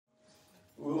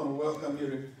We want to welcome you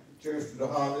to Church of the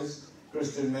Harvest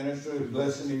Christian Ministry.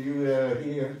 Blessing to you that are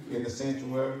here in the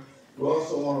sanctuary. We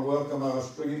also want to welcome our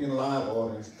streaming live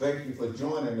audience. Thank you for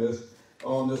joining us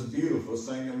on this beautiful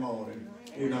Sunday morning.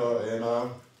 And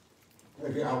I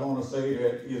want to say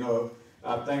that,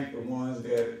 I thank the ones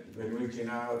that have been reaching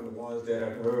out, the ones that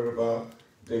have heard about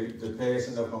the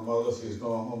passing of my mother. She's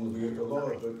going home to be with the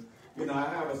Lord. But, I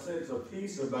have a sense of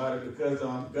peace about it because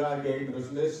God gave me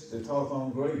this list to talk on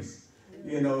grace. We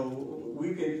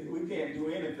can't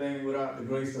do anything without the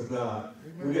grace of God.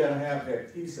 We got to have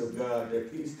that peace of God,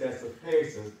 that peace that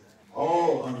surpasses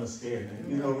all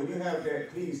understanding. When you have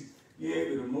that peace, you're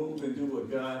able to move and do what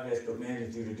God has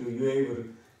commanded you to do. You're able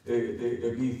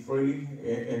to be free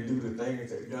and do the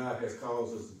things that God has called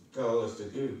us to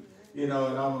do. And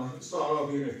I'm going to start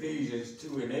off in Ephesians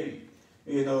 2 and 8.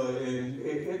 And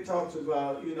it talks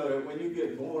about, that when you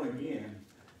get born again,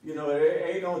 there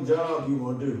ain't no job you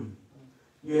want to do.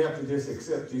 You have to just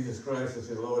accept Jesus Christ as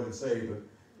your Lord and Savior.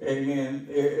 Amen.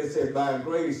 It said, by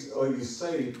grace are you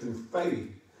saved through faith.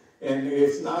 And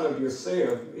it's not of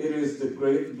yourself. It is the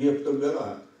great gift of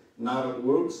God. Not of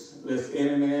works, lest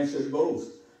any man should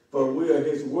boast. For we are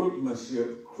his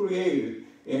workmanship, created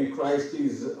in Christ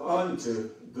Jesus unto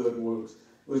good works,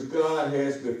 which God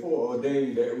has before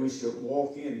ordained that we should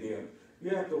walk in them.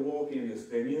 You have to walk in this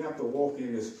thing. You have to walk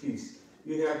in this peace.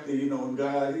 You have to,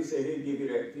 God, he said he'd give you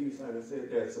that peace, like I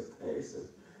said, that surpasses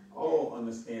all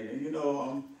understanding.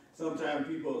 Sometimes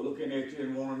people are looking at you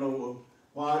and want to know, well,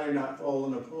 why they're not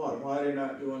falling apart, why they're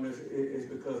not doing this. It's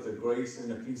because the grace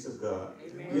and the peace of God.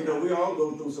 Amen. We all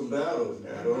go through some battles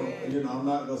now. I'm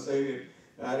not going to say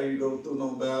that I didn't go through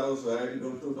no battles, or I didn't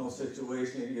go through no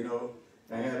situation,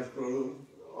 I had a struggle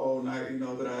all night,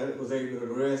 but I was able to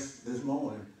rest this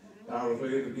morning. I was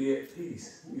able to be at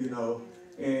peace,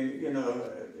 And,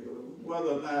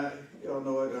 whether or not, y'all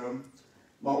know it,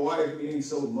 my wife means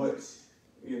so much,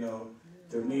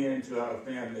 to me and to our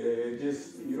family. It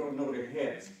just, you don't know the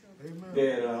hats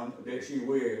that she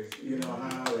wears.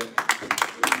 How,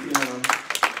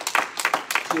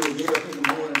 she would get up in the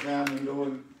morning time and go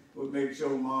and would make sure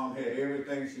Mom had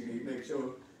everything she needed, make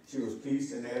sure she was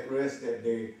peace and at rest that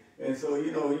day. And so,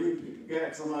 you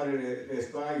got somebody that's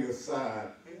by your side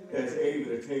that's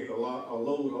able to take a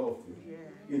load off you.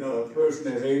 A person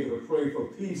that's able to pray for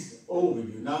peace over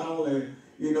you. Not only,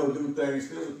 do things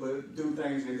physical, but do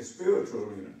things in the spiritual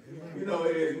arena.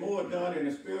 It is more done in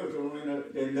the spiritual arena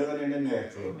than done in the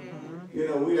natural. We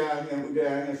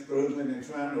down here struggling and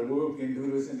trying to work and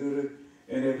do this and do that.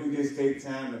 And if we just take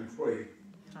time and pray,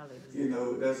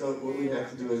 that's what we have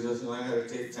to do is just learn how to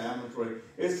take time and pray.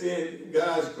 It's in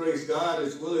God's grace. God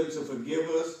is willing to forgive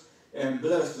us and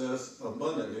bless us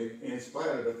abundantly in spite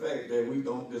of the fact that we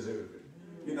don't deserve it.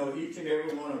 Each and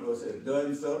every one of us has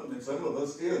done something, and some of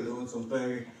us still doing some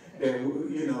things that,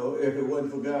 if it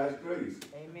wasn't for God's grace.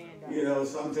 Amen.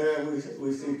 Sometimes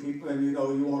we see people and, you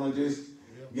want to just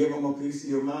give them a piece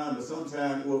of your mind, but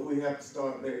sometimes what we have to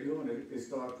start back doing is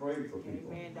start praying for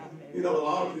people. Amen. A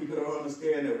lot of people don't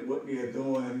understand that what they're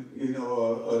doing,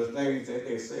 or the things that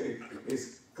they say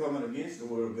is coming against the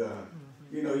word of God.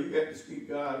 You got to speak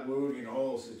God's word in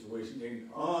all situations, in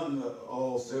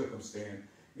all circumstances.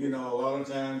 A lot of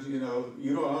times, you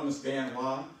don't understand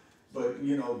why, but,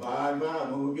 by and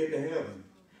by, when we get to heaven,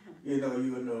 you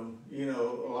will know.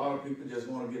 A lot of people just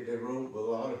want to get their robe, but a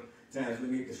lot of times we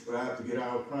need to strive to get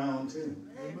our crown too.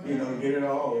 Get it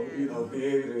all, be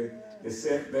able to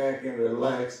sit back and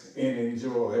relax and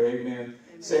enjoy. Amen.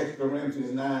 2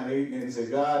 Corinthians 9:8, and it says,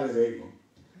 God is able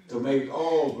to make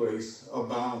all grace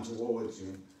abound towards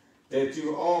you, that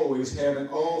you always having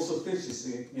all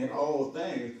sufficiency in all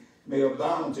things may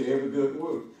abound to every good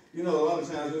work. A lot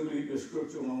of times we read the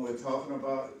scripture when we're talking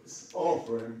about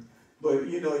offering, but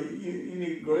you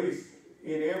need grace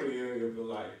in every area of your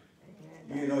life.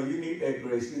 You need that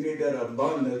grace. You need that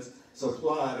abundance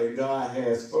supply that God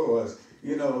has for us.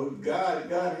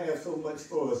 God has so much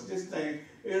for us. This thing,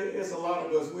 it's a lot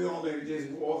of us, we only just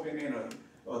walking in a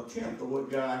tenth of what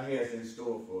God has in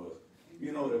store for us.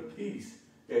 The peace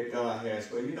that God has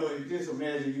for you. Just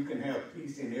imagine you can have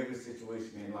peace in every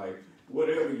situation in life.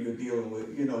 Whatever you're dealing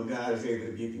with, God is able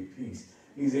to give you peace.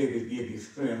 He's able to give you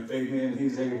strength. Amen.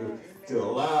 He's able to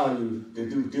allow you to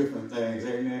do different things.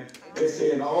 Amen. They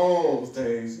say in all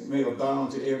things may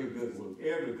abound to every good work.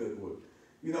 Every good work.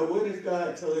 What is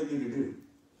God telling you to do?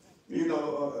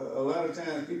 A lot of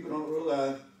times people don't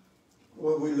realize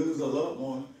when we lose a loved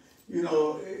one,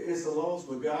 it's a loss,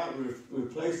 but God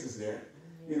replaces that.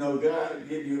 God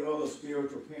give you other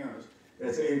spiritual parents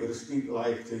that's able to speak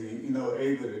life to you,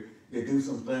 able to do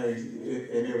some things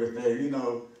and everything.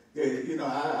 You know,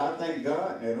 I thank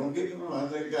God. Now, don't get me wrong. I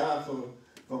thank God for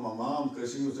my mom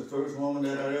because she was the first woman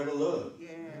that I ever loved. Yeah.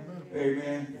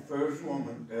 Amen. The first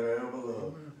woman that I ever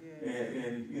loved.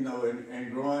 And you know,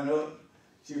 and growing up,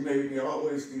 she made me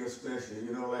always feel special.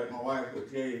 You know, like my wife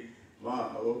would tell you,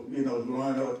 you know,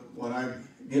 growing up, when I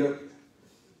get up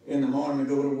in the morning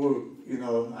to go to work, you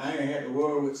know, I ain't had to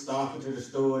worry with stopping to the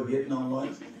store, getting on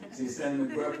lunch. She sent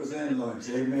me breakfast and lunch,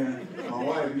 amen. My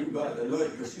wife knew about the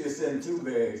lunch, but she'd send 2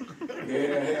 bags.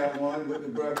 Dad have one with the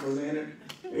breakfast in it,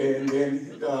 and then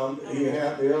he'd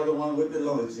have the other one with the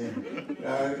lunch in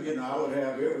it. You know, I would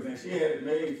have everything. She had it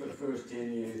made for the first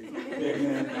 10 years.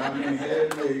 Amen. I mean, had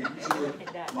it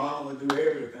made. Mom would do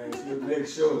everything. She would make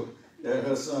sure that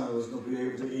her son was going to be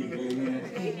able to eat. Amen.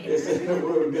 It said the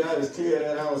word of God is clear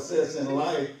that our success in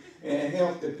life and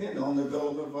health depend on the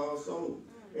development of our soul.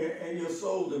 And your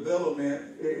soul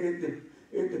development, it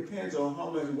depends on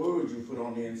how much words you put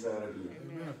on the inside of you.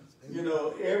 Amen. You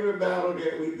know, every battle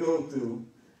that we go through,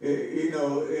 you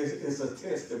know, it's a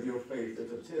test of your faith.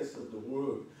 It's a test of the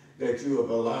word that you have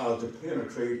allowed to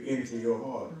penetrate into your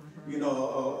heart. You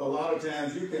know, a lot of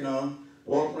times you can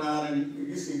walk around and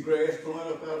you see grass growing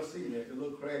up out of cement, a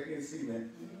little crack in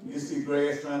cement. You see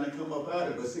grass trying to come up out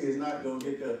of it, but see, it's not going to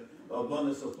get the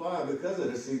abundant supply because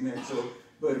of the cement. So,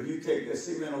 but if you take the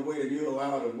cement away and you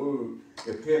allow the word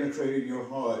to penetrate in your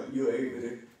heart, you're able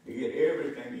to get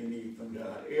everything you need from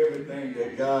God. Everything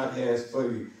that God has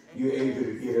for you, you're able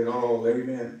to get it all.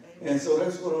 Amen. And so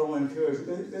that's what I want to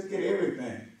encourage. Let's get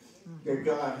everything that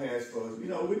God has for us. You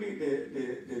know, we need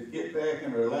to get back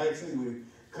and relaxing. We're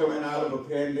coming out of a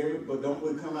pandemic, but don't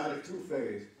we come out of it too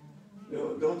fast. You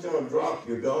know, don't y'all drop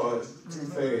your guards too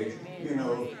fast. You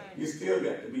know, you still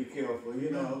got to be careful.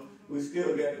 You know, we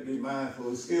still got to be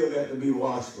mindful. We still got to be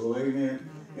watchful. Amen.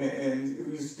 And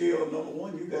you still, number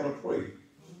one, you got to pray.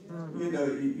 You know,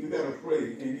 you got to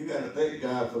pray, and you got to thank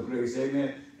God for grace.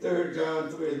 Amen. 3 John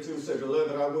 3:2 says,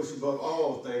 Beloved, I wish above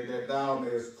all things that thou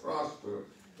mayest prosper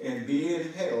and be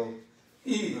in health,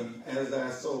 even as thy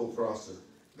soul prospers.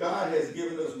 God has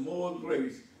given us more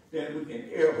grace than we can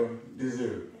ever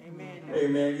deserve. Amen.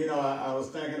 Amen. You know, I was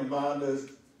thinking about this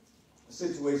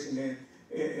situation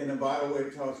in the Bible where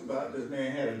it talks about this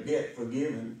man had a debt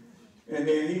forgiven, and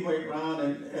then he went around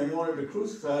and wanted to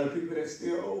crucify the people that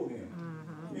still owe him.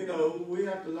 You know, we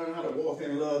have to learn how to walk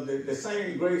in love. The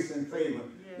same grace and favor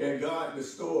that God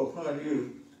bestow upon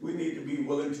you, we need to be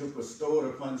willing to bestow it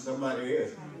upon somebody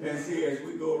else. And see, as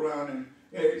we go around and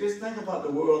just think about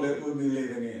the world that we'll be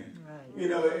living in. You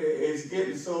know, it's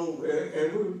getting so,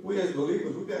 and we as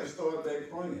believers, we got to start back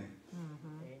praying.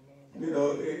 You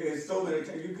know, it's so many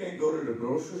times. You can't go to the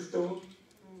grocery store.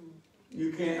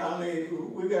 You can't, I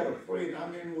mean, we got to pray. I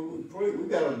mean, when we pray, we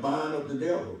got to bind up the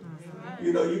devil.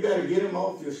 You know, you got to get him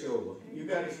off your shoulder. You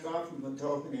got to stop him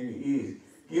talking in your ears.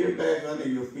 Get him back under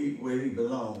your feet where he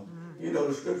belongs. You know,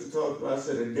 the scripture talks about,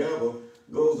 said the devil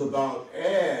goes about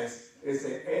as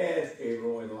a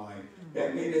roaring lion.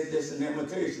 That means it's just an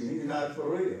imitation. He's not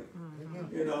for real.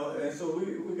 You know, and so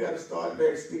we got to start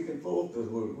back speaking forth the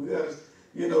word. We got to,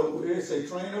 you know, they say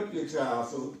train up your child.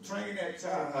 So train that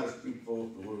child how to speak forth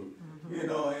the word. You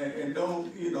know, and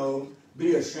don't, you know,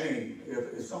 be ashamed.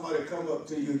 If somebody come up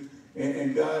to you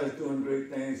and God is doing great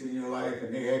things in your life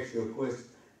and they ask you a question,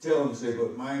 tell them, say,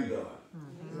 but my God.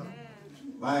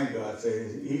 My God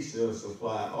says he shall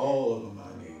supply all of my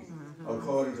needs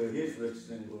according to his riches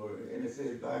and glory. And it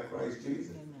says by Christ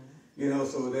Jesus. You know,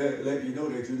 so that let you know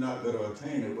that you're not going to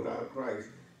attain it without Christ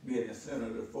being the center,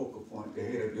 the focal point, the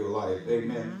head of your life.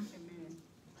 Amen.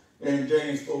 And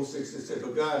James 4:6, it said,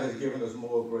 but God has given us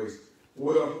more grace.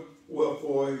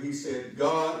 Wherefore, he said,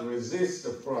 God resists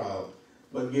the proud,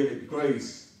 but giveth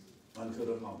grace unto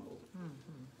the humble.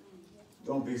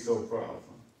 Don't be so proud.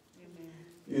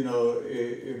 You know,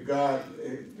 if God,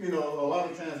 you know, a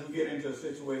lot of times we get into a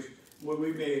situation where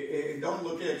we may, don't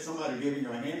look at somebody giving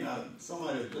you a handout,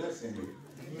 somebody's blessing you.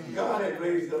 God had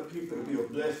raised up people to be a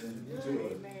blessing to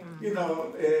us. You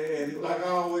know, and like I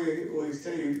always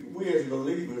tell you, we as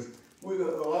believers, a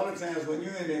lot of times when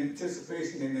you're in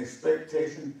anticipation and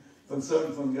expectation from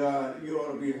something from God, you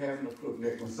ought to be having a crook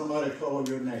neck. When somebody calls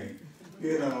your name,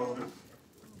 you know,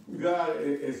 God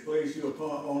has placed you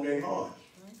on their heart.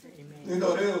 You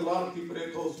know, there's a lot of people that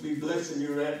are supposed to be blessing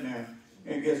you right now.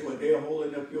 And guess what? They're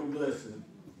holding up your blessing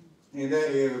in that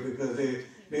area because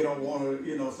they don't want to,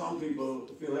 you know, some people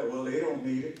feel like, well, they don't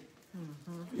need it.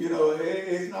 You know,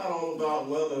 it's not all about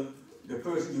whether the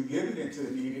person you're giving it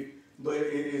to need it, but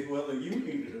it is whether you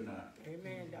need it or not.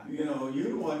 Amen. You know, you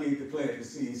the one need to plant the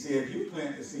seeds. See, if you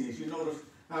plant the seeds, you notice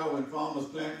how when farmers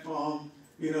plant farm,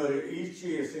 you know, each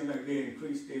year it seems like they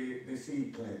increase their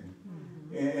seed planting.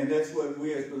 And that's what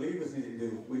we as believers need to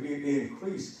do. We need to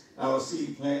increase our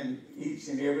seed planting each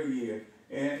and every year.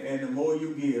 And the more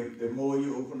you give, the more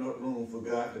you open up room for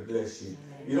God to bless you.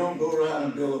 You don't go around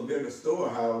and build a bigger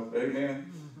storehouse,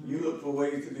 amen. You look for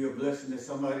ways to be a blessing to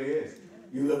somebody else.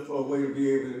 You look for a way to be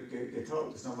able to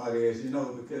talk to somebody else,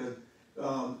 because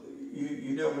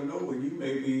you never know when you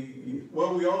may be,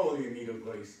 well, we all in need of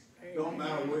grace. Don't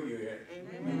matter where you're at.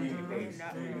 You need grace.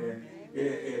 Amen.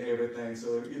 And everything.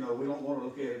 So, we don't want to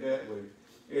look at it that way.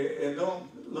 And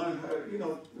don't learn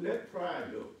how, let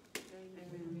pride go.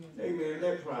 Amen.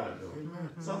 Let pride go.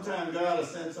 Sometimes God will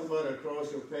send somebody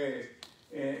across your path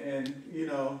and you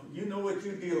know what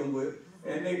you're dealing with,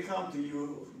 and they come to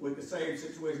you with the same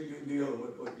situation you're dealing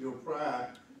with, but your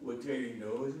pride will tell you,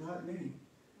 no, it's not me.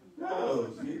 No,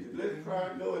 let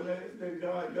pride go and let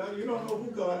God, you don't know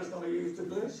who God is going to use to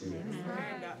bless you.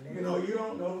 You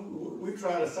don't know. We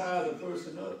try to size a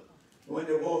person up when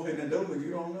they walk in the door, but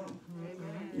you don't know.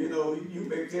 You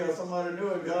may tell somebody new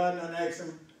and God done ask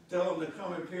them, tell them to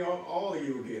come and pay all of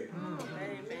your debt.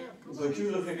 But you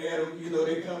looking at them,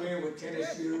 they come in with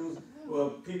tennis shoes. Well,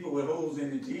 people with holes in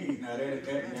the jeans, now that I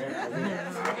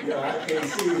can't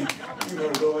see,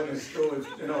 going to the store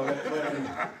and all that money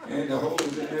and the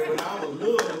holes in there. When I was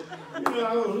little,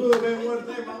 that one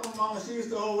thing, my mama, she used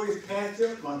to always patch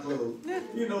up my clothes.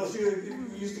 She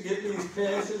used to get these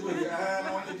patches with your iron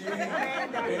on the jeans.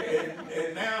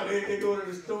 And now they go to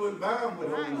the store and buy them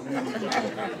with holes in them.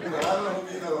 I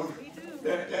don't know,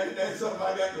 that's something I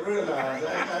got to realize. I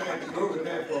got to grow to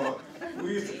that part.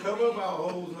 We used to cover up our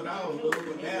holes when I was little,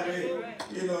 but now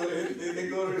they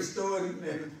go to the store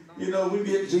and we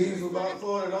get jeans for about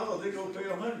 $40. They go pay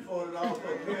 $140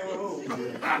 for a pair of holes.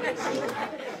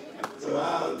 So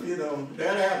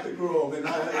that have to grow, and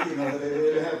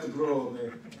they have to grow,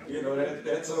 man.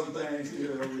 That's some things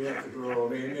we have to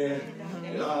grow, amen.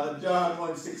 John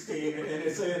 1:16, and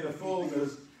it says in the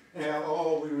fullness have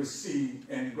all we receive,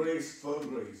 and grace for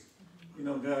grace.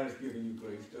 God is giving you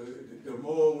grace. The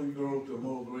more we grow, the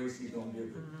more grace He's going to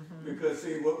give us. Because,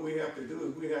 see, what we have to do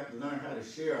is we have to learn how to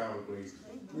share our grace.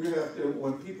 We have to,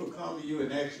 when people come to you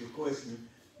and ask you questions,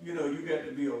 you got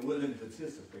to be a willing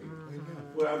participator.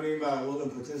 What I mean by a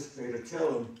willing participator,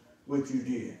 tell them what you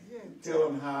did. Tell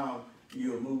them how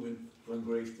you're moving from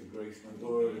grace to grace, from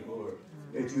glory to glory,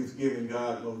 that you've given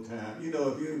God no time.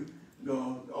 If you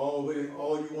all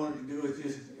you wanted to do is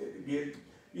just get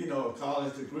a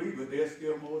college degree, but there's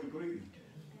still more degrees,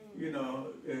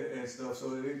 and stuff. So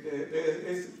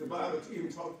the Bible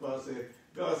even talks about,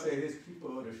 God said His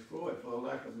people are destroyed for a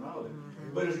lack of knowledge.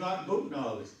 But it's not book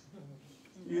knowledge.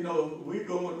 We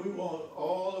go and we want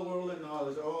all the worldly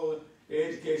knowledge, all the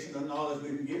educational knowledge we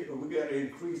can get, but we got to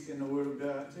increase in the Word of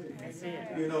God too. That's it.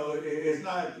 It's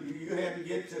not, you haven't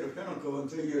get to the pinnacle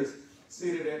until you're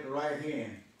seated at the right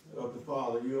hand of the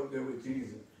Father. You're up there with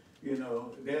Jesus.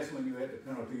 That's when you're at the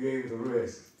pinnacle, you're able to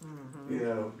rest.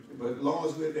 But as long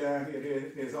as we're down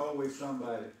here, there's always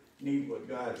somebody need what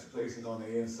God is placing on the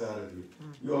inside of you.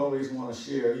 You always want to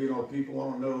share. People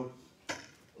want to know.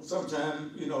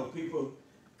 Sometimes, people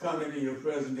come into your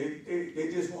presence, they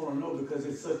just want to know because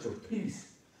it's such a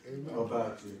peace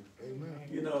about you.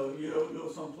 You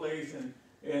go someplace and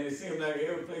it seems like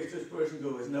every place this person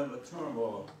goes is never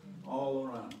turmoil all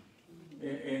around.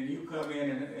 And you come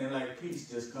in and like peace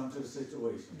just comes to the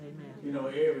situation.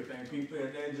 Everything. People,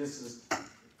 that just is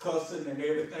cussing and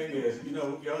everything is.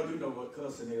 Y'all do know what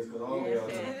cussing is, because all y'all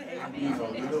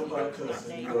know. You know about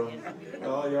cussing.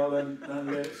 All y'all done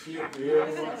let it slip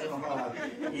every once in a while.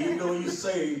 Even though you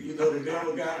saved, the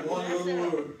devil got one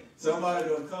little word. Somebody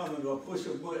gonna come and gonna push a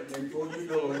button, and before you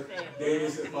know it, then he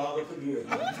said, Father, forgive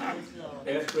me.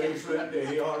 That's grace right there.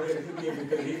 He already forgiven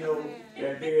because he know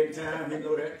that day and time, he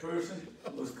know that person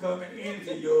was coming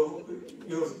into your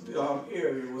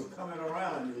area, was coming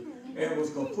around you, and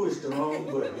was going to push the wrong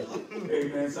button.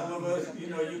 Amen. Some of us, you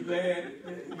glad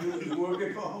you're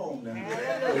working from home now.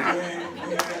 But you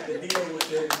ain't got to deal with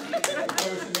the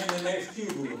person in the next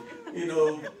cubicle,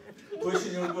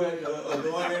 pushing your button or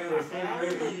going in the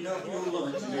refrigerator, eating up your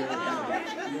lunch and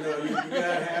everything. You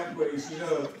got to have grace,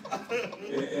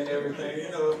 and everything.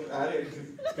 I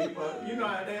didn't, people,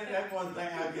 that one thing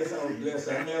I guess I was blessed.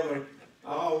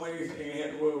 I always ain't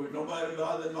had to worry with nobody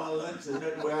bothering my lunch, and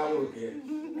that's where I work at.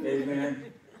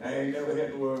 Amen. I ain't never had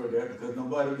to worry with that because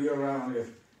nobody be around. If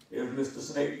Mr.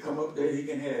 Snake come up there, he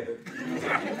can have it. But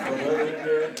other than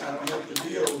that, I don't have to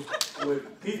deal with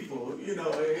people.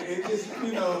 It just,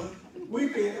 we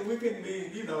can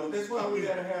be, that's why we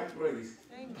got to have grace.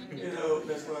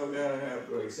 That's why we got to have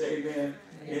grace. Amen.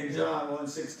 In John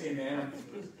 1:16, and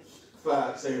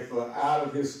 5 say, for out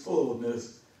of His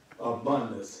fullness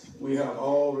abundance. We have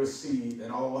all received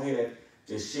and all had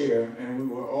to share, and we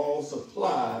were all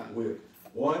supplied with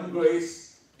one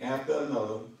grace after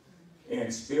another,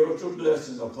 and spiritual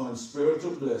blessing upon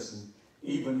spiritual blessing,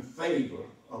 even favor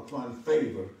upon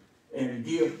favor, and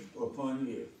gift upon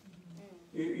gift.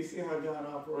 You see how God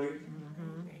operates?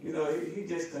 You know, he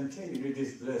just continues to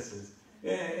just bless us.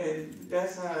 And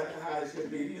that's how it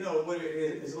should be. You know, what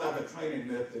it's like a training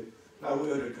method, how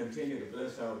we are to continue to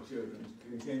bless our children,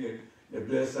 continue to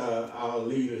bless our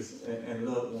leaders and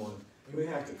loved ones. We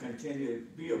have to continue to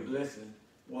be a blessing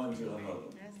one to another.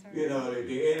 You know,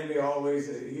 the enemy always,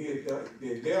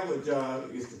 the devil's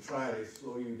job is to try to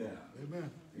slow you down.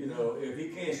 Amen. You know, if he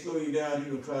can't slow you down,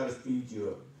 he will try to speed you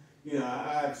up. You know,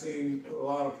 I've seen a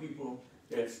lot of people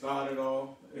that started off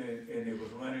and it was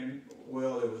running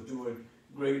well, it was doing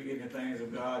great in the things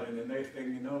of God, and the next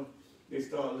thing you know, they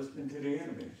start listening to the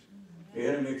enemy. The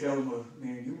enemy tells them, well,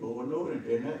 man, you more anointed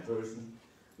than that person.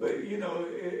 But, you know,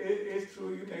 it's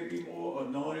true, you may be more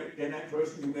anointed than that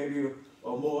person, you may be a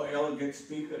more elegant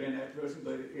speaker than that person,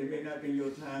 but it may not be your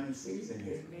time and season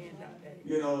yet.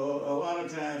 You know, a lot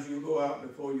of times you go out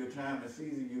before your time and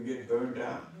season, you get burned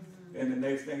out, and the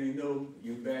next thing you know,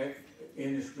 you're back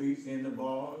in the streets, in the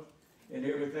bars, and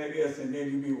everything else, and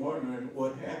then you be wondering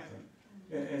what happened.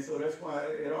 And so that's why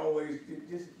it always,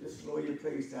 just slow your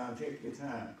pace down, take your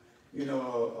time. You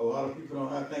know, a lot of people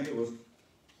don't, I think it was,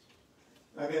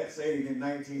 I got saved in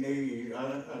 1980,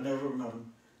 I never remember.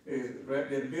 Right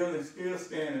there, the building's still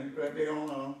standing right there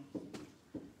on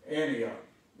Antioch.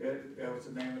 That was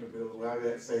the name of the building where I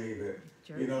got saved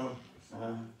at. You know?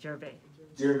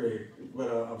 Jervey. But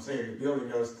I'm saying the building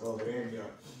was called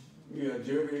Antioch. Yeah,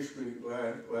 Jervey Street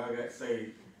where I got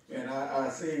saved. And I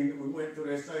seen, we went through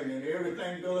that thing, and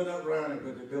everything building up around it,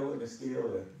 but the building is still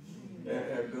there.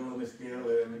 That building is still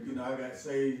there. And, you know, I got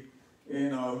saved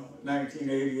in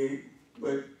 1988,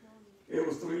 but it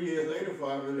was 3 years later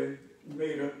before I really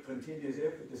made a continuous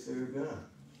effort to serve God.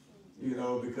 You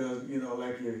know, because, you know,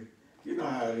 like you know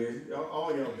how it is.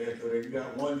 All y'all been through it. You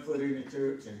got 1 foot in the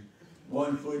church and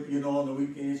 1 foot, you know, on the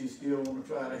weekends you still want to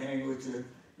try to hang with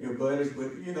your buddies.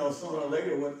 But, you know, sooner or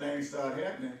later when things start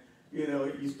happening, you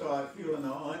know, you start feeling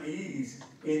an unease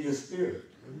in your spirit,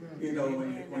 you know,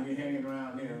 when you're hanging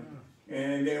around them.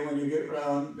 And then when you get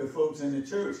around the folks in the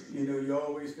church, you know, you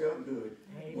always felt good.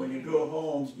 When you go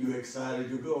home, you're excited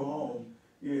to go home.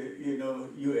 You know,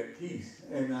 you're at peace.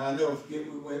 And I never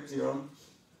forget, we went to,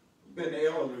 been to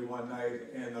Ellery one night,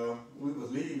 and we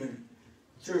was leaving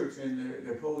church, and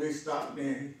the police stopped me,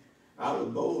 and I was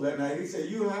bold that night. He said,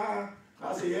 "You high?"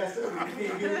 I said, "Yes, sir, you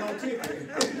can't get no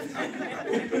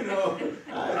ticket." You know,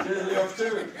 I just left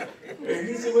church. And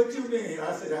he said, "What you mean?"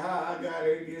 I said, "How I got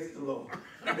it against the law."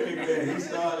 Amen. He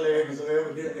started laughing, so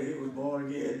evidently he was born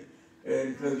again.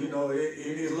 And because, you know, in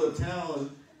these little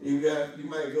towns, you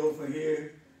might go from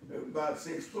here about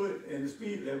 6 foot, and the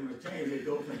speed limit will change. It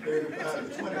go from 35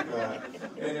 to 25.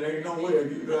 And there ain't no way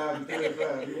if you driving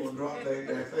 35, you won't drop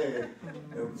that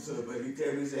fast. So, but he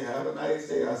told me, he said, "Have a nice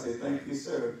day." I said, "Thank you,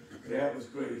 sir." That was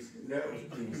grace. That was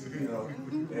peace, you know.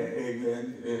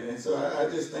 Amen. And so I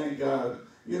just thank God.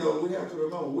 You know, we have to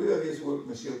remember, we are his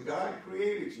workmanship. God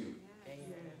created you.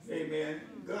 Amen.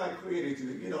 God created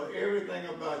you. You know, everything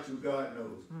about you, God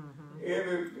knows.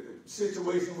 Every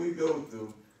situation we go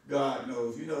through, God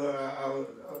knows. You know,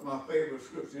 my favorite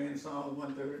scripture in Psalm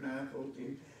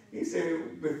 139:14, he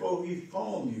said, before he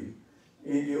formed you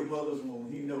in your mother's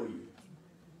womb, he knew you.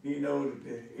 He knows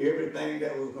everything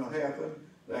that was going to happen.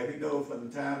 Like he knows from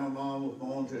the time my mom was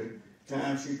born to the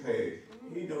time she passed.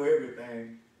 He knew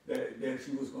everything that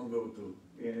she was going to go through.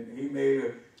 And he made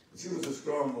her, she was a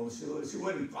strong woman. She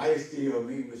wasn't feisty or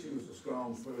mean, but she was a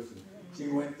strong person. She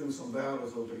went through some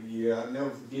battles over the years. I'll never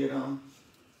forget, I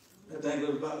think it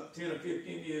was about 10 or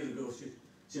 15 years ago,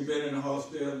 she'd been in the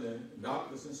hospital, and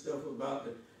doctors and stuff were about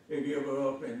to give her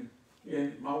up. And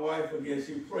my wife, again,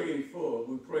 she prayed for her.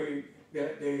 We prayed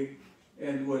that day,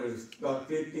 and what is about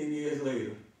 15 years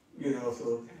later, you know.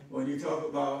 So when you talk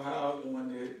about how when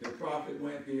the prophet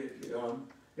went to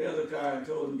Hezekiah and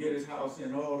told him to get his house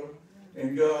in order,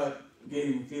 and God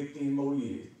gave him 15 more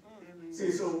years.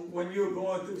 See, so when you're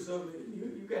going through something,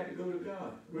 you got to go to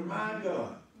God. Remind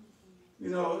God. You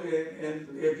know, and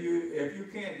if you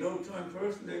can't go to him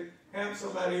personally, have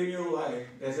somebody in your life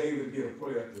that's able to get a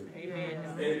prayer through. Amen.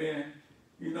 Amen.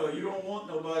 You know, you don't want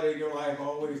nobody in your life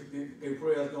always, their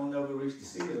prayers don't never reach the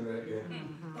ceiling right there.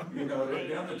 You know,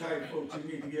 they're the type of folks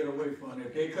you need to get away from.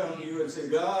 If they come to you and say,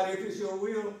 "God, if it's your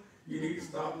will," You need to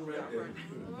stop them right there.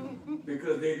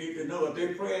 Because they need to know. If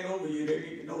they're praying over you, they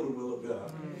need to know the will of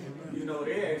God. You know,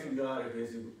 they're asking God if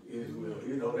it's His will.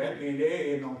 You know, that means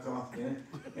they ain't no confidence,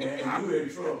 and you're in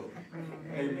trouble.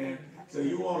 Amen. So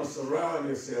you want to surround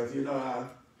yourself. You know, I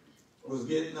was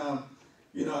getting,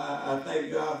 you know, I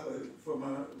thank God for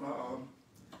my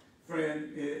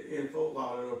friend in Fort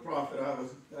Lauderdale, the prophet.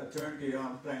 I turned the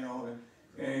thing on,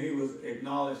 and he was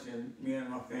acknowledging me and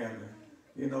my family,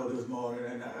 you know, this morning,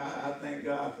 and I thank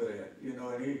God for that, you know.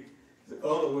 And in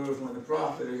other words, when the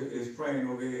prophet is praying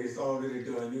over here, it's already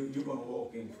done. You're going to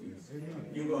walk in peace.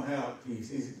 You're going to have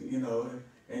peace, you know,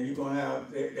 and you're going to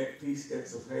have that peace that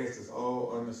surpasses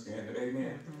all understanding.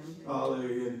 Amen.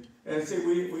 Hallelujah. And see,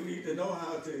 we need to know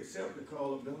how to accept the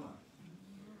call of God.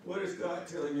 What is God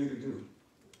telling you to do?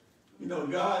 You know,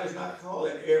 God is not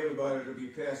calling everybody to be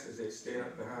pastors that stand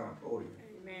up behind a podium.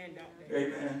 Amen, Doctor.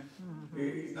 Amen.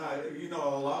 He's not, you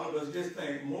know, a lot of us just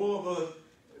think more of us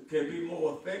can be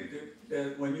more effective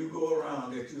than when you go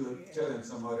around that you're telling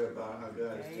somebody about how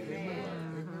God is doing your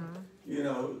life. You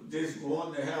know, just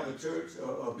wanting to have a church,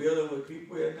 a building with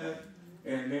people in there,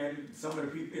 and then some of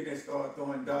the people in there start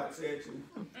throwing dots at you.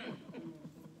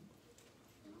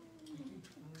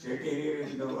 Check your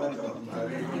head, you know what I'm talking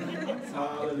about.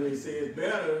 Hallelujah. See, it's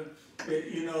better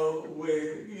that, you know,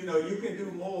 where, you know, you can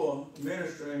do more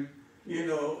ministering, you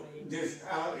know, just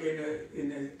out in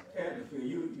the atmosphere.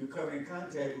 You come in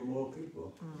contact with more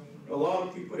people. A lot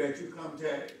of people that you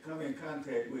come in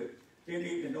contact with, they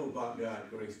need to know about God's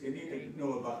grace. They need to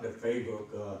know about the favor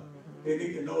of God. They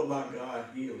need to know about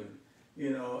God's healing, you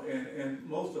know, and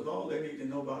most of all, they need to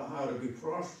know about how to be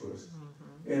prosperous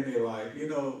in their life. You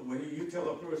know, when you tell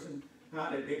a person how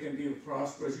that they can be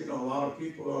prosperous, you know, a lot of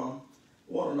people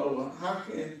want to know, well, how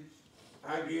can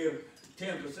I give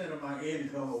 10% of my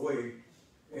income away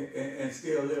and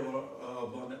still live an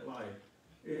abundant life?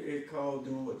 It's called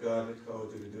doing what God has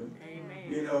called you to do.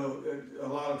 Amen. You know, a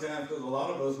lot of times, because a lot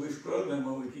of us, we're struggling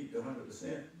when we keep the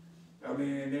 100%. I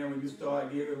mean, and then when you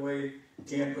start giving away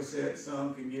 10%,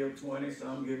 some can give 20,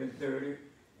 some giving 30,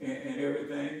 and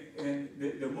everything. And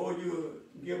the more you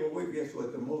give away, guess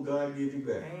what? The more God gives you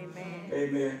back. Amen.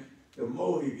 Amen. The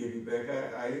more He gives you back.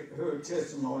 I heard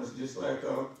testimonies just like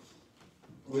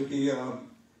with the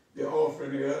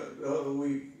offering the other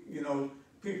week. You know,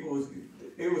 people was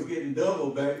getting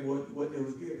double back what they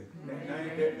was giving. Now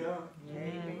ain't that God?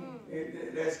 Amen.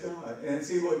 And that's God. And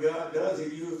see what God does.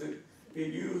 He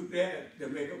used that to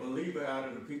make a believer out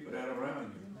of the people that are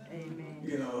around you. Amen.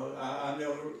 You know, I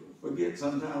never forget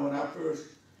sometime when I first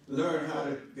learned how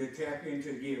to tap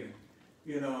into giving.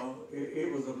 You know,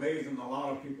 it was amazing. A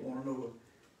lot of people want to know,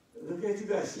 look at you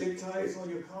got slick tires on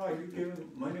your car. You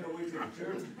giving money away to the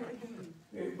church.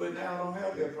 But now I don't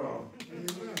have that problem.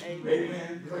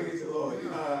 Amen. Praise the Lord. You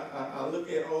know, I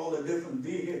look at all the different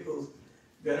vehicles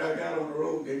that I got on the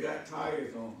road that got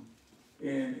tires on.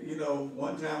 And, you know,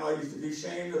 one time I used to be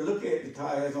ashamed to look at the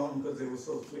tires on them because they were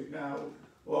so slick. Now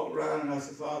I walk around and I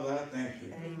said, Father, I thank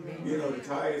you. Amen. You know, the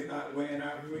tires not wearing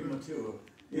out premature,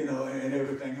 you know, and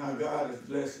everything, how God is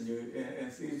blessing you.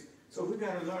 And see, so we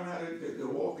got to learn how to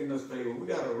walk in this favor. We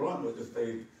got to run with this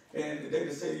favor. And they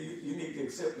just say you need to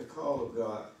accept the call of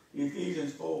God.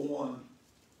 Ephesians 4:1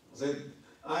 said,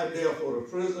 I therefore, the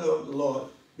prisoner of the Lord,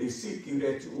 beseech you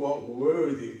that you walk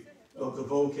worthy of the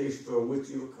vocation for which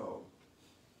you are called.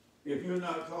 If you're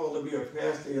not called to be a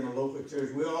pastor in a local church,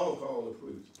 we're all called to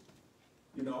preach.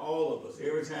 You know, all of us.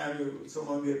 Every time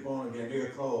someone gets born again,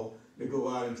 they're called to go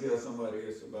out and tell somebody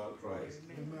else about Christ.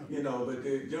 Amen. You know, but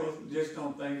they just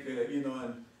don't think that, you know,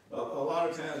 and a lot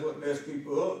of times what messes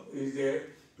people up is that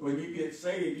when you get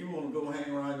saved, you want to go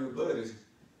hang around your buddies.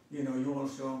 You know, you want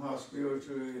to show them how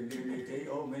spiritual, and then they tell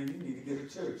you, oh man, you need to get a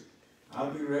church. I'll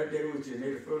be right there with you, and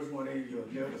they're the first one in you'll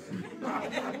never see.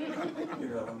 You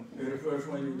know, they're the first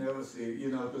one you'll never see, you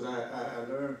know, because I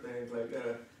learned things like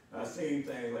that. I seen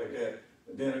things like that.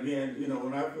 But then again, you know,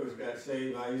 when I first got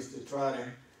saved, I used to try to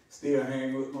still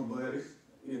hang with my buddies.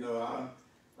 You know,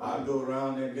 I'd go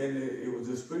around, and then it was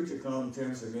this preacher come to me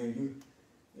and said, man,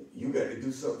 you got to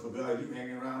do something for God. You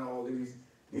hanging around all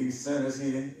these sinners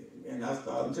here. And I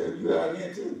started telling you out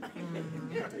here too.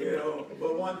 You know,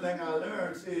 but one thing I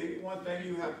learned, see, one thing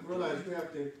you have to realize, you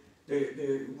have to,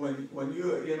 when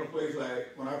you're in a place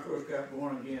like, when I first got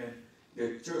born again,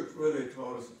 the church really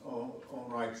taught us on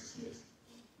righteousness.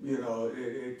 You know,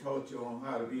 it taught you on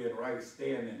how to be in right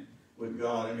standing with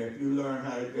God. And if you learn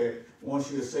how to,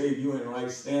 once you're saved, you're in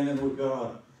right standing with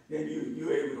God, then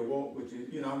you're able to walk with you.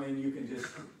 You know, I mean, you can just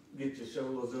get your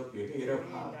shoulders up, your head up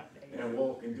high, and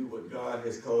walk and do what God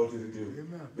has called you to do.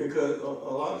 Amen. Because a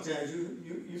lot of times you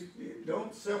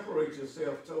don't separate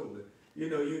yourself totally. You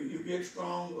know, you get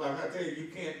strong. Like I tell you, you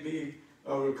can't be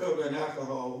a recovering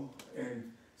alcohol,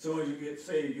 and as soon as you get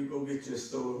saved, you go get your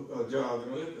a job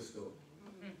in a liquor store.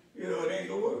 You know, it ain't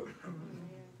gonna work.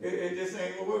 It just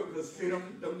ain't gonna work, because see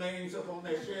them names up on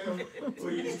that shelf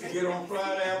where you used to get on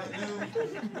Friday afternoon,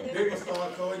 they gonna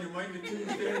start calling you Monday,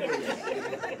 Tuesday, and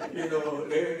Wednesday. You know,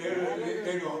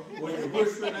 they gonna, when you're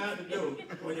whispering out the door,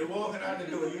 when you're walking out the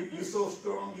door, you so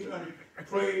strong, you done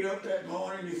prayed up that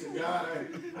morning, you said, God,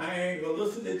 I ain't gonna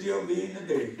listen to Joe being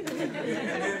today. And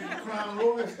then Crown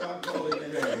Royal start calling your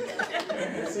name.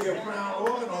 And see, if Crown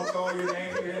Royal don't call your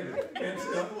name, and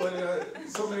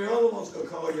some of the other ones gonna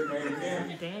call your name.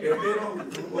 And if they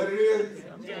don't, what it is,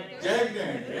 Jack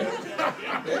Daniels.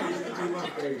 That used to be my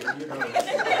favorite, you know.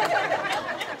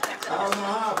 I don't know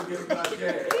how I forget about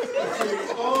Jack. But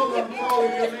see, all of them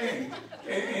calling your name.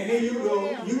 And here you go,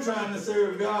 you trying to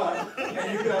serve God,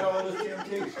 and you got all this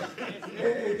temptation.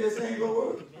 It just ain't gonna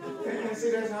work. And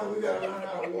see, that's how we gotta learn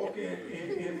how to walk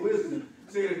in wisdom.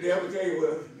 See, the devil tell you,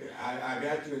 well, I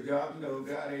got you a job. No,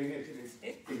 God ain't hit you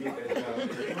to get that job.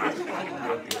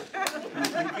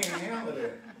 You can't handle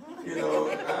that. You know,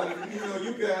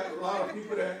 you got a lot of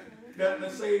people that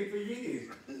been saved for years,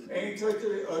 ain't touched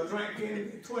a drink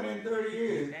in 20 and 30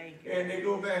 years, and they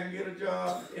go back and get a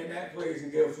job in that place,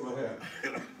 and guess what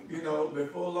happens? You know,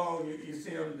 before long, you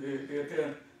see them, they'll tell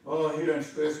them, oh, he done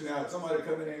stressed me out. Somebody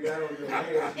come in and got on your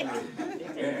last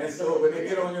nerve. And so when they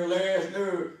get on your last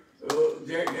nerve,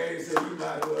 Jack Daniels said, you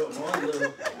might as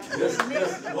well, just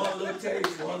one little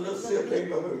taste, one little sip ain't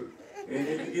gonna hurt. And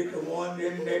then you get the one,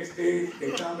 then the next day,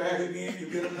 they come back again, you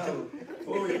get another.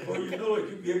 Before you know it,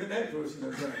 you're giving that person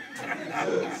a drink.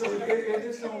 So it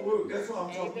just don't work. That's what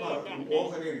I'm talking about,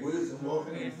 walking in wisdom,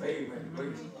 walking in favor and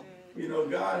grace. You know,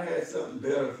 God has something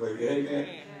better for you, amen?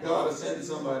 God will send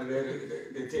somebody there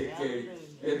to take care of you.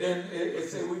 And then it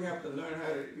said we have to learn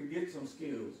how to get some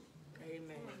skills.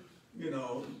 Amen. You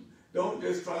know, don't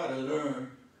just try to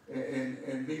learn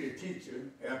and be the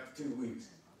teacher after 2 weeks.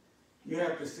 You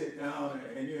have to sit down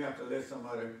and you have to let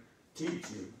somebody teach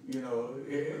you. You know,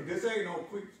 this ain't no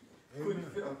quick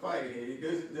fight here.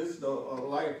 This is a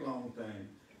lifelong thing.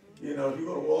 You know, if you're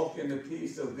going to walk in the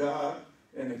peace of God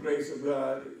and the grace of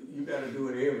God, you got to do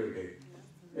it every day.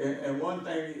 And one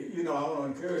thing, you know, I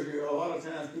want to encourage you, a lot of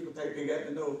times people think they got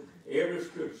to know every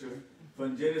scripture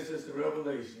from Genesis to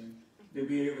Revelation to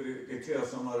be able to tell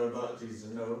somebody about Jesus.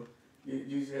 No,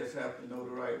 you just have to know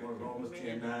the right one, Romans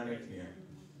 10, 9, and 10.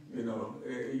 You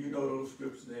know those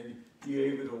scriptures, and you're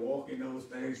able to walk in those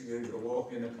things, you're able to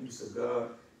walk in the peace of God,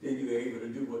 then you're able to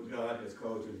do what God has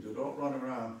called you to do. Don't run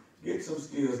around. Get some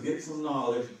skills, get some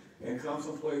knowledge, and come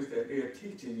someplace that they're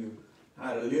teaching you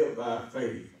how to live by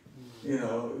faith. You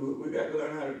know, we got to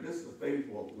learn how to, this is a faith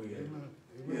walk we're in.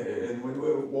 Yeah, and when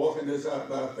we're walking this out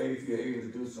by faith, you're able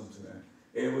to do something.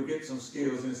 And we get some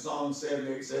skills in Psalm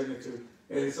 78, 72.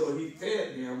 And so he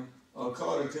fed them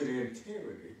according to the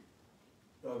integrity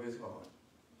of his heart.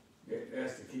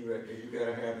 That's the key right there. You got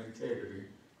to have integrity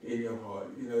in your heart.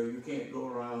 You know, you can't go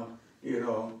around,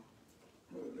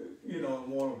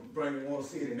 want to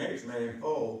see the next man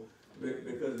fall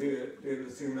because they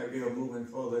seem like they're moving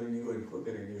further than you and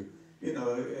quicker than you. You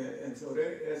know, and so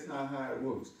that's not how it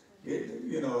works.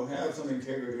 Have some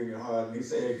integrity in your heart. And he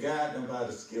said, guide them by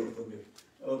the skillfulness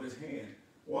of his hand.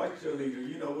 Watch your leader.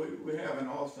 You know, we have an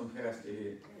awesome pastor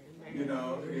here. You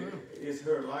know, it's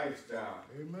her lifestyle.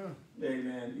 Amen.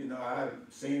 Amen. You know, I've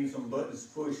seen some buttons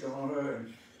push on her,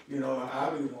 and, you know, I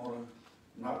really want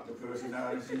to knock the person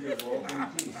out and she just walk in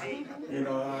peace. You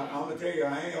know, I'm going to tell you,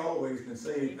 I ain't always been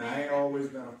saved, and I ain't always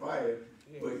been a fighter,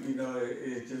 but, you know,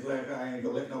 it's just like I ain't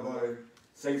going to let nobody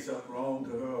say something wrong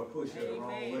to her or push her the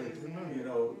wrong way. You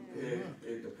know,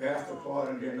 the pastor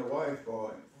part and then the wife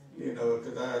part, you know,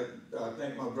 because I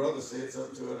think my brother said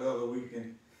something to her the other week,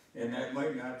 and that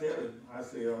might not tell him. I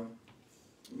say,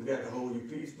 you got to hold your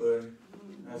peace, buddy.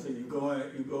 I said, you're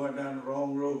going down the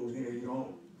wrong road here.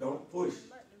 You don't push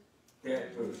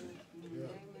that person.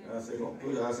 I said, don't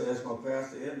push. I said, that's my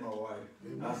pastor and my wife.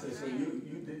 I said, so you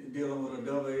dealing with a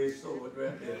double-edged sword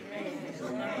right there. So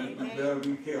you better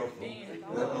be careful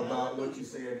about what you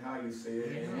say and how you say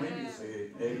it and when you say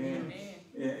it. Amen.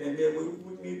 And then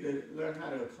we need to learn how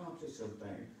to accomplish some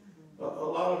things. A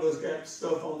lot of us got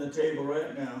stuff on the table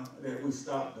right now that we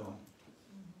stopped on.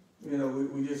 You know,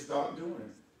 we just stopped doing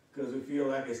it because we feel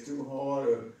like it's too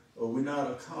hard or we're not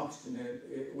accomplishing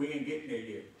it. We ain't getting there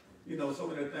yet. You know,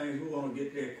 some of the things we want to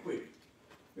get there quick.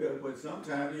 Yeah, but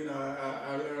sometimes, you know,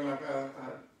 I learn like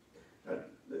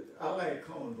I like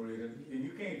cornbread, and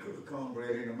you can't cook a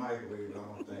cornbread in the microwave, I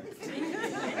don't think.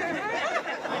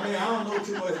 I mean, I don't know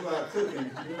too much about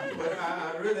cooking, but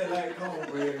I really like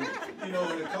cornbread. You know,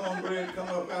 when the cornbread come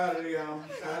up out of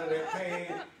that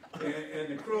pan and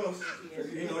the crust,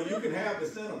 you know, you can have the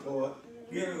center part.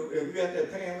 You know, if you got that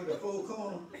pan with the full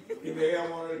corner, you may have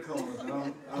one of the corners,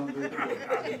 and I'm good to go.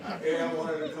 Yeah,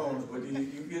 one of the corners, but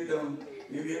you get them,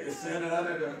 you get the center out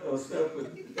of the stuff,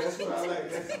 but that's what I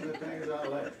like. That's some of the things I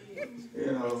like,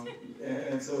 you know.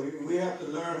 And so we have to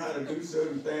learn how to do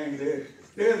certain things.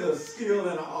 There's a skill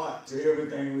and an art to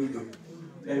everything we do.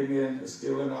 Amen, a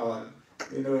skill and an art.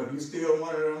 You know, if you steal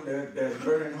one of them that's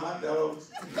burning hot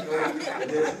dogs, you know,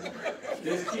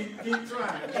 just keep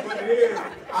trying. But it is,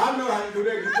 I know how to do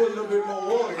that. You put a little bit more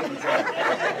water in the pot.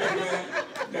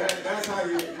 That's how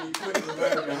you quit the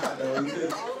burning the hot dog. You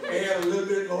just add a little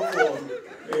bit more water.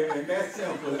 And that's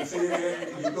simple. And see,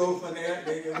 then you go from there,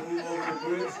 then you move over the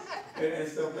grits and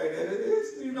stuff like that.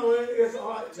 It's, you know, it's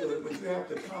art to it, but you have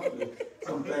to accomplish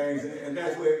some things. And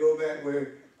that's where it go back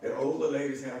where the older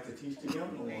ladies have to teach the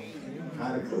younger ones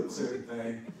how to cook certain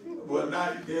things. Well,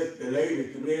 not just the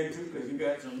ladies, the men too, because you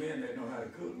got some men that know how to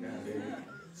cook nowadays.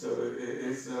 So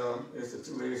it's a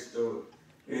two-edged story.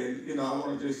 And, you know, I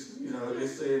want to just, you know,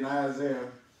 just say in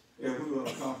Isaiah, if we're going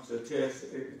to accomplish a test,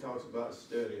 it talks about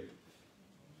study.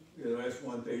 You know, that's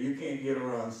one thing. You can't get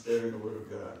around studying the Word of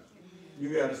God.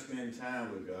 You got to spend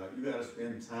time with God. You got to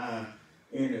spend time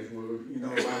in His Word. You know,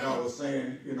 like I was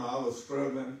saying, you know, I was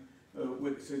struggling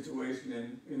with the situation,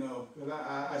 and you know, because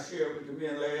I shared with the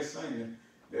men last Sunday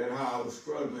that how I was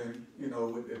struggling, you know,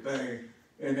 with the thing,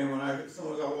 and then as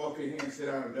soon as I walk in here and sit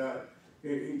down with God,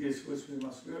 He just whispered in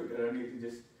my spirit that I need to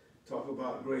just talk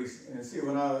about grace. And see,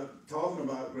 when I was talking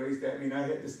about grace, that means I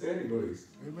had to study grace.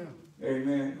 Amen.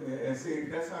 Amen. And see,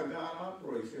 that's how God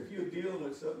operates. If you're dealing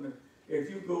with something, if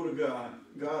you go to God,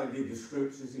 God will give you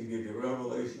scriptures, He give you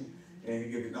revelation, and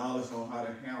He give you knowledge on how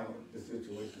to handle the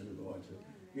situation you're going through.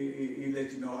 He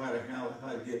let you know how to handle,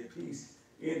 how to get peace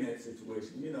in that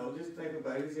situation. You know, just think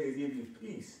about it. He said He give you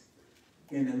peace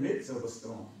in the midst of a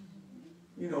storm.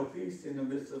 You know, peace in the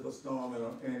midst of a storm.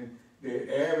 And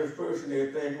the average person,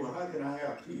 they think, well, how can I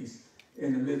have peace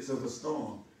in the midst of a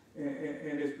storm?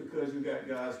 And it's because you got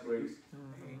God's grace.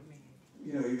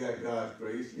 You know, you got God's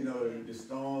grace. You know, the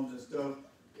storms and stuff,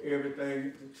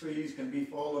 everything, the trees can be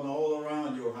falling all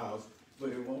around your house, but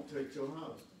it won't touch your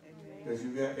house because you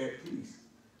got that peace.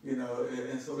 You know,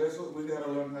 and so that's what we got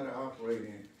to learn how to operate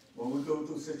in. When we go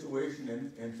through situations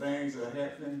and things are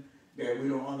happening that we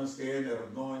don't understand, that are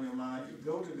blowing your mind,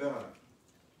 go to God.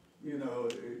 You know,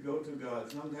 go to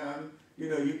God. Sometimes, you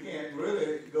know, you can't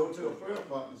really go to a prayer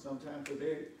partner sometimes because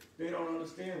they don't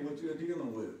understand what you're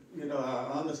dealing with. You know,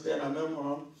 I understand. I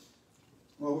remember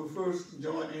when we first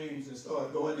joined Ames and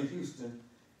started going to Houston,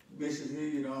 Bishop,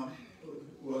 you know,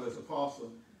 well, as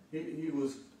apostle, he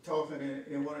was talking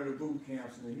in one of the boot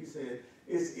camps, and he said,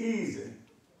 it's easy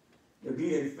to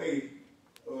be in faith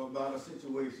about a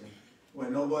situation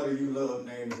when nobody you love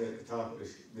name is at the top of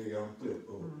the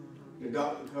clipboard. The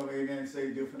doctor come in and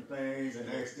say different things and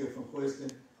ask different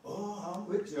questions. Oh, I'm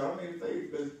with you. I'm in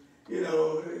faith because, you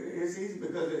know, it's easy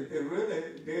because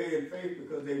they're in faith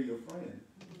because they're your friend.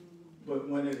 But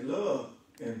when there's love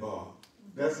involved,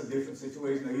 that's a different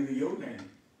situation. Either your name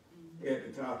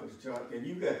at the top of the chart, and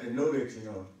you got to know that you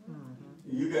know.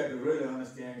 You got to really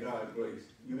understand God's grace.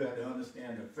 You got to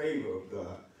understand the favor of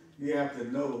God. You have to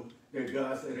know that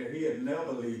God said that He'll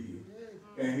never leave you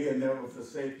and He'll never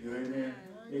forsake you. Amen.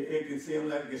 It can seem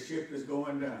like the ship is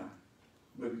going down,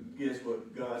 but guess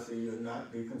what? God said you'll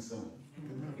not be consumed.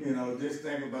 You know, just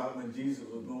think about when Jesus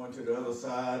was going to the other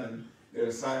side and the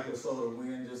disciples saw the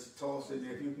wind just tossing.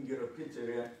 If you can get a picture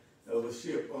there of a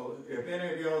ship. If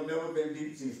any of y'all never been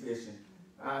deep sea fishing,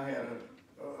 I had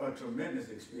a tremendous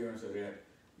experience of that.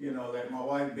 You know, like my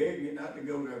wife begged me not to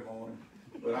go that morning,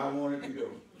 but I wanted to go.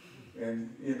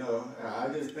 And, you know, I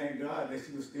just thank God that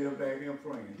she was still back there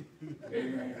praying.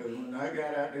 Amen. Because when I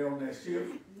got out there on that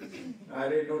ship, I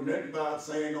didn't know nothing about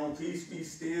saying on peace, be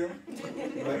still,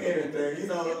 or anything. You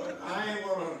know, I ain't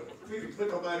want to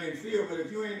put nobody in fear, but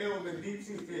if you ain't never been deep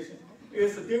sea fishing,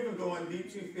 it's a difference going deep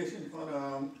sea fishing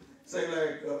from, say,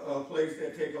 like a place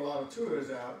that take a lot of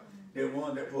tourists out than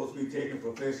one that's supposed to be taking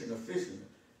professional fishermen.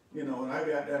 You know, when I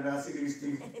got there and I see these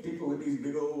people with these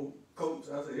big old coats,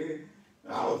 I said, hey,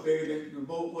 I was figuring that the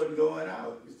boat wasn't going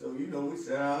out. So, you know, we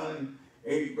sat down and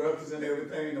ate breakfast and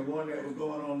everything. The one that was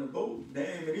going on the boat, they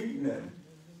ain't even eating nothing.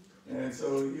 And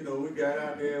so, you know, we got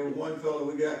out there. One fellow,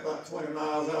 we got about 20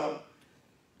 miles out.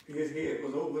 His head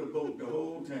was over the boat the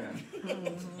whole time.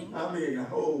 I mean, the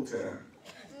whole time.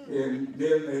 And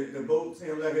then the boat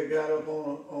seemed like it got up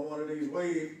on one of these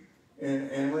waves,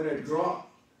 And when it dropped,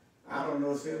 I don't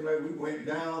know, it seemed like we went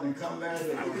down and come back.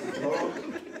 Lord.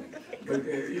 But,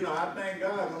 you know, I thank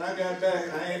God when I got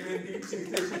back, I ain't been deep sea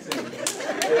fishing since.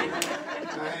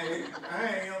 I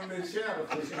ain't even been shadow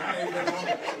fishing. I ain't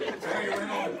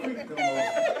went on the creek no more.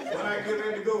 When I get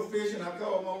ready to go fishing, I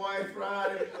called my wife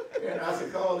Friday, and I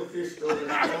said, call the fish store.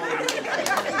 And I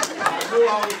knew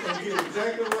I was going to get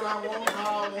exactly what I want,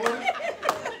 how I want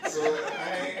it. So I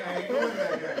ain't going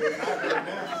back out there. Not right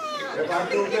now. If I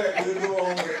go back, we'll go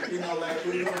on, you know, like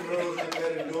we're doing girls and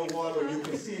let it go water where you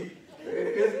can see.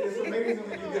 It's amazing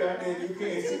when you get out there and you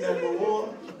can't see nothing but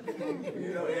water.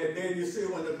 You know, and then you see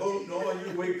when the boat going,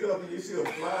 you wake up and you see a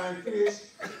flying fish.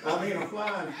 A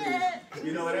flying fish.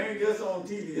 You know, it ain't just on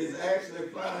TV. It's actually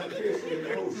flying fish in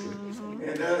the ocean.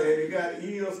 And you got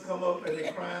eels come up and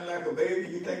they're crying like a baby.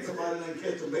 You think somebody done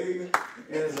catch a baby and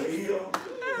it's an eel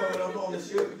coming up on the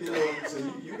ship, you know. So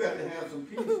you got to have some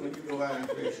peace when you go out and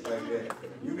fish like that.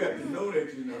 You got to know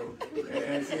that you know.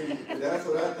 And see, that's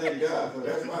what I thank God for.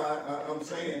 That's why I'm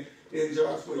saying in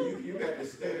Joshua, you got to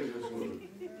study this word.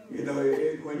 You know,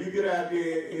 when you get out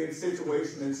there in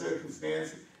situations and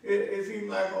circumstances, it seems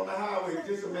like on the highway,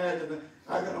 just imagine,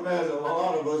 I can imagine a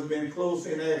lot of us been close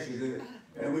in accident,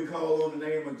 and we call on the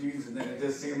name of Jesus, and it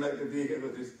just seemed like the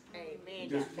vehicle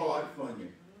just part from you.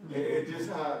 It's just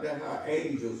how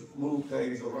angels move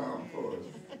things around for us.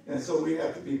 And so we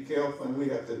have to be careful, and we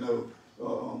have to know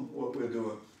what we're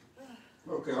doing.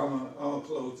 Okay, I'm gonna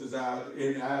close this out.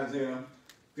 In Isaiah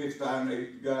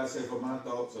 55:8, God said, for my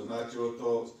thoughts are not your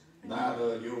thoughts,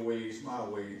 neither are your ways my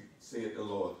ways, saith the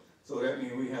Lord. So that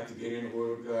means we have to get in the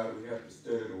Word of God. We have to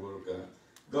study the Word of God.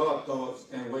 God's thoughts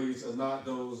and ways are not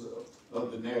those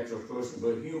of the natural person,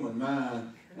 but human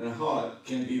mind and heart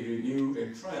can be renewed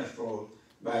and transformed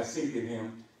by seeking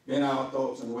Him. Then our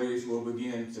thoughts and ways will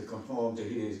begin to conform to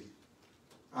His.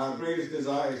 Our greatest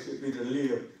desire should be to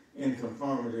live in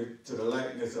conformity to the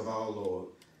likeness of our Lord,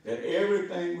 that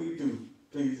everything we do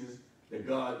pleases the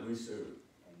God we serve.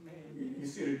 You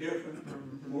see the difference?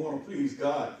 We want to please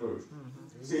God first.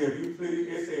 See, if you please,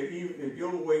 it said, even if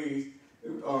your ways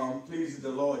pleases the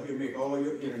Lord, He'll make all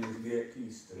your enemies be at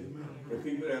peace to you. The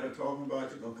people that are talking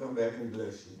about you are going to come back and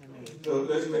bless you. So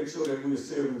let's make sure that we're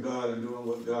serving God and doing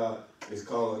what God is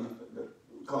calling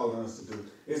us to do.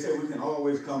 It said we can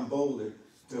always come boldly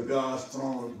to God's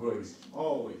throne of grace.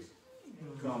 Always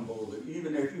come boldly.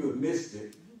 Even if you have missed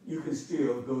it, you can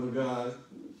still go to God's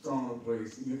throne of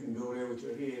grace. You can go there with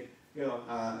your head held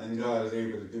high, and God is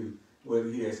able to do what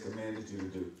He has commanded you to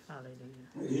do.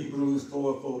 Hallelujah. Hebrews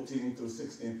 4:14 through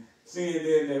 16. Seeing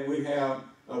then that we have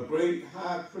a great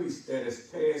high priest that is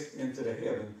passed into the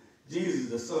heaven,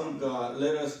 Jesus, the Son of God,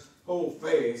 let us hold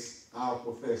fast our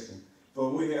profession. For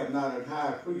we have not a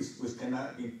high priest which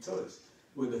cannot be touched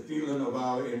with the feeling of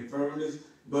our infirmities,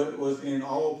 but was in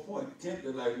all points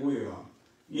tempted like we are,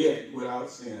 yet without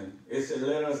sin. It said,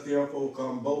 let us therefore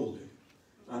come boldly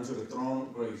unto the throne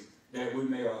of grace, that we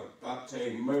may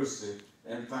obtain mercy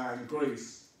and find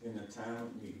grace in the time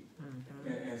of need.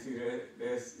 And see,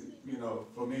 that's, you know,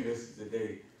 for me, this is the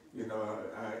day. You know,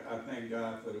 I thank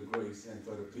God for the grace and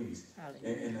for the peace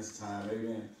in this time.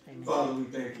 Amen. Father, we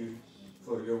thank you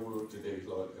for your word today,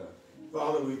 Lord God.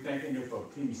 Father, we thanking you for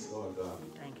peace, Lord God.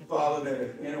 Thank you. Father, that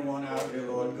if anyone out there,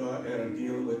 Lord God, that are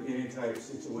dealing with any type of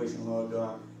situation, Lord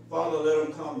God, Father, let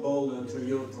them come boldly unto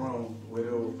your throne where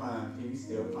they will find peace,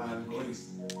 they'll find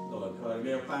grace, Lord God.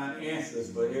 They'll find answers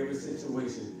for every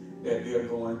situation that they're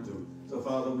going through. So,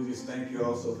 Father, we just thank you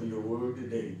also for your word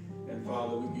today. And,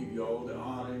 Father, we give you all the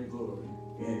honor and glory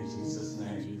in Jesus'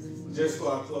 name. Just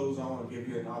before I close, I want to give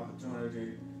you an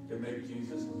opportunity to make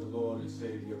Jesus the Lord and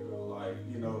Savior of your life,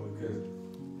 you know, because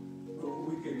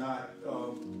we cannot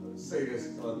say this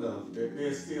enough.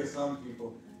 There's still some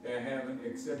people that haven't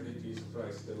accepted Jesus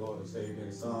Christ as the Lord and Savior,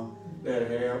 and some that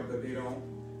have, but they don't,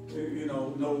 you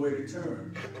know where to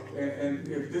turn. And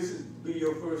if this is be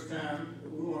your first time,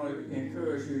 we want to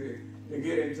encourage you to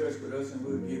get in touch with us, and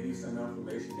we'll give you some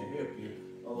information to help you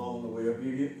along the way. If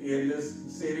you're in this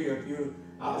city,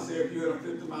 I'll say if you're in a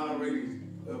 50-mile radius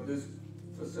of this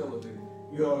facility,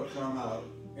 you ought to come out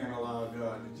and allow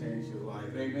God to change your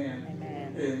life. Amen.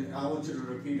 Amen. And I want you to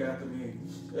repeat after me.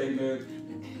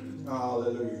 Amen.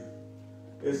 Hallelujah.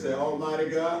 It said, Almighty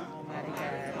God,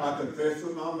 I confess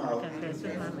with my mouth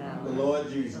the Lord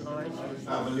Jesus.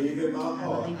 I believe in my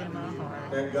heart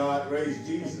that God raised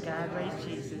Jesus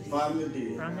from the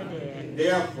dead.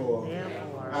 Therefore,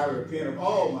 I repent of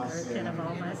all my sins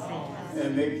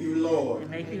and make you Lord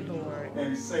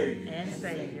and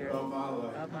Savior of my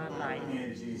life.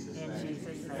 In Jesus' name.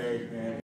 Amen.